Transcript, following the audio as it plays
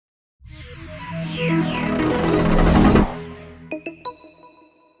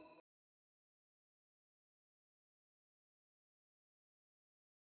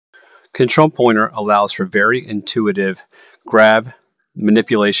Control Pointer allows for very intuitive grab,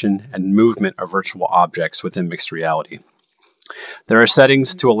 manipulation, and movement of virtual objects within mixed reality. There are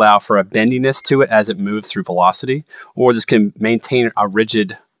settings to allow for a bendiness to it as it moves through velocity, or this can maintain a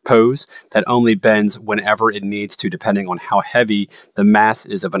rigid pose that only bends whenever it needs to, depending on how heavy the mass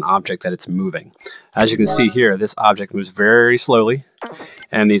is of an object that it's moving. As you can see here, this object moves very slowly,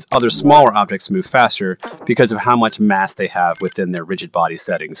 and these other smaller objects move faster because of how much mass they have within their rigid body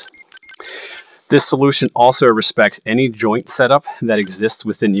settings. This solution also respects any joint setup that exists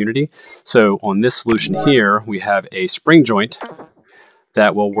within Unity. So on this solution here, we have a spring joint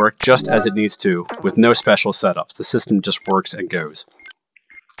that will work just as it needs to with no special setups. The system just works and goes.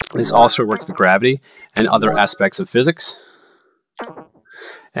 This also works with gravity and other aspects of physics.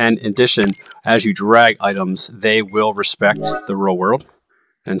 And in addition, as you drag items, they will respect the real world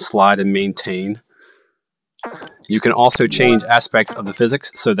and slide and maintain. You can also change aspects of the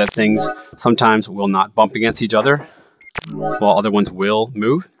physics so that things sometimes will not bump against each other, while other ones will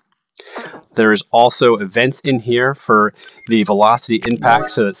move. There's also events in here for the velocity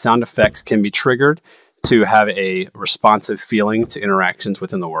impact so that sound effects can be triggered to have a responsive feeling to interactions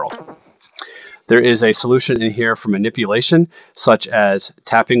within the world. There is a solution in here for manipulation, such as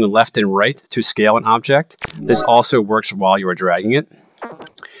tapping left and right to scale an object. This also works while you are dragging it.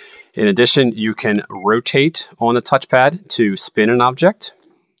 In addition, you can rotate on the touchpad to spin an object.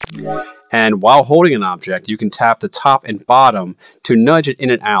 And while holding an object, you can tap the top and bottom to nudge it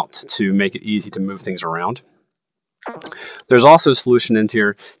in and out to make it easy to move things around. There's also a solution in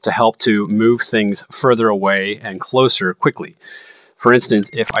here to help to move things further away and closer quickly. For instance,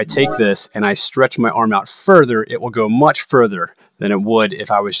 if I take this and I stretch my arm out further, it will go much further than it would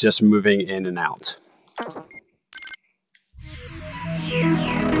if I was just moving in and out.